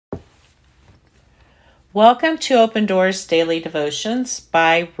Welcome to Open Doors Daily Devotions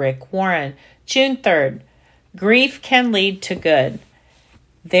by Rick Warren. June 3rd. Grief can lead to good.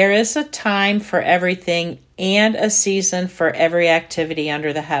 There is a time for everything and a season for every activity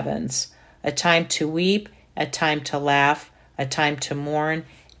under the heavens. A time to weep, a time to laugh, a time to mourn,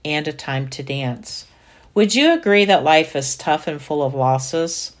 and a time to dance. Would you agree that life is tough and full of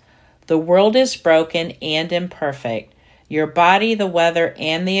losses? The world is broken and imperfect. Your body, the weather,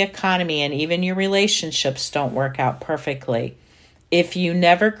 and the economy, and even your relationships don't work out perfectly. If you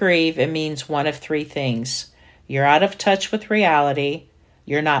never grieve, it means one of three things. You're out of touch with reality,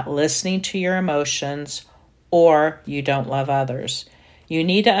 you're not listening to your emotions, or you don't love others. You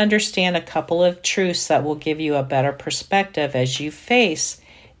need to understand a couple of truths that will give you a better perspective as you face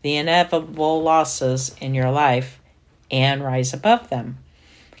the inevitable losses in your life and rise above them.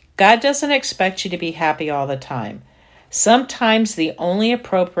 God doesn't expect you to be happy all the time. Sometimes the only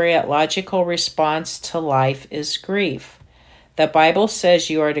appropriate logical response to life is grief. The Bible says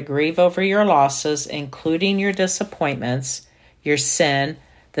you are to grieve over your losses, including your disappointments, your sin,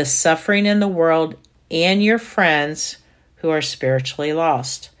 the suffering in the world, and your friends who are spiritually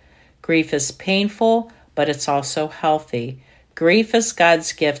lost. Grief is painful, but it's also healthy. Grief is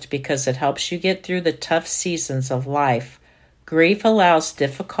God's gift because it helps you get through the tough seasons of life. Grief allows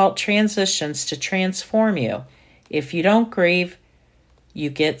difficult transitions to transform you. If you don't grieve, you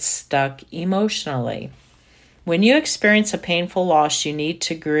get stuck emotionally. When you experience a painful loss, you need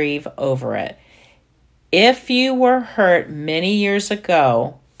to grieve over it. If you were hurt many years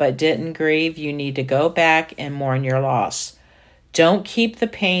ago but didn't grieve, you need to go back and mourn your loss. Don't keep the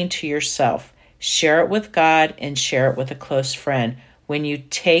pain to yourself. Share it with God and share it with a close friend. When you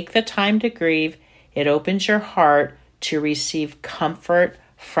take the time to grieve, it opens your heart to receive comfort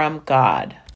from God.